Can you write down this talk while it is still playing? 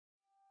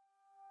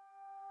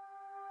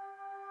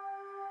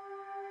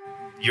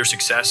your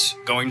success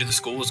going to the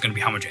school is going to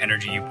be how much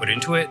energy you put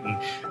into it and,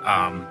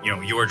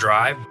 your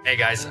drive. Hey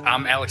guys,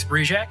 I'm Alex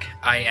Breijak.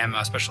 I am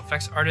a special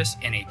effects artist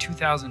and a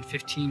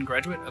 2015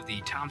 graduate of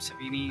the Tom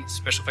Savini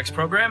Special Effects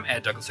Program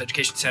at Douglas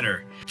Education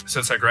Center.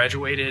 Since I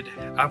graduated,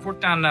 I've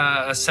worked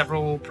on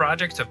several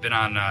projects. I've been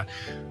on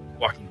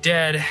Walking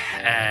Dead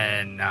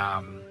and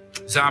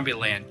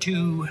Zombieland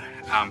 2.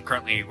 I'm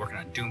currently working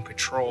on Doom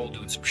Patrol,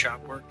 doing some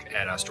shop work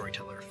at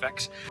Storyteller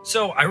Effects.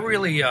 So I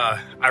really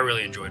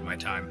enjoyed my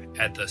time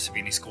at the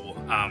Savini School.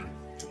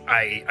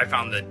 I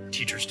found the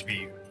teachers to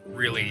be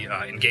really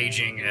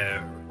engaging,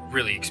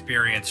 really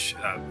experienced,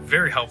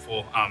 very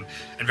helpful,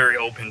 and very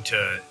open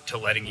to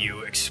letting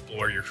you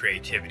explore your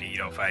creativity. You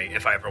know,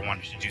 if I ever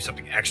wanted to do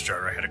something extra,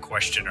 or I had a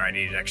question, or I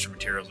needed extra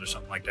materials or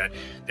something like that,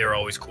 they were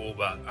always cool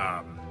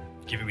about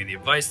giving me the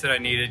advice that I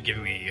needed,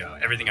 giving me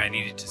everything I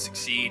needed to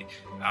succeed.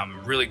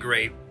 Really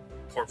great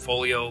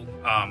portfolio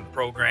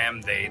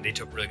program. They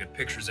took really good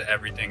pictures of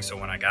everything, so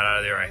when I got out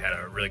of there, I had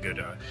a really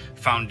good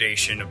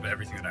foundation of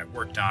everything that I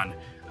worked on,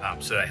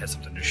 so that I had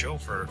something to show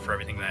for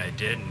everything that I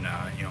did. And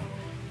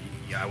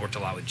I worked a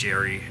lot with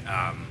Jerry,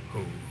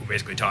 who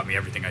basically taught me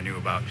everything I knew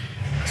about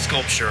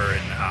sculpture,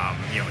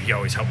 and he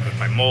always helped with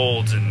my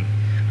molds, and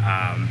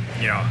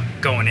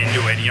going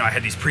into it, I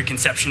had these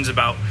preconceptions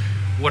about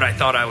what I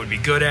thought I would be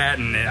good at,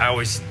 and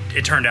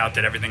it turned out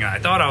that everything I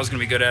thought I was going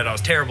to be good at, I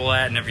was terrible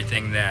at, and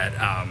everything that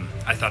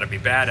I thought I'd be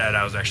bad at,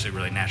 I was actually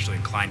really naturally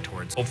inclined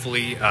towards.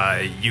 Hopefully,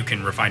 you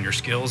can refine your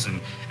skills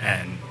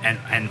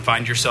and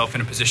find yourself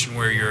in a position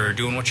where you're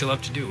doing what you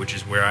love to do, which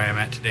is where I am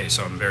at today.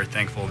 So I'm very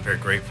thankful and very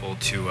grateful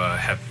to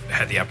have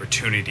had the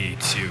opportunity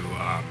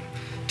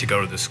to go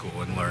to the school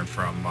and learn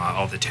from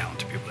all the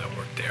talented people that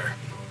work there.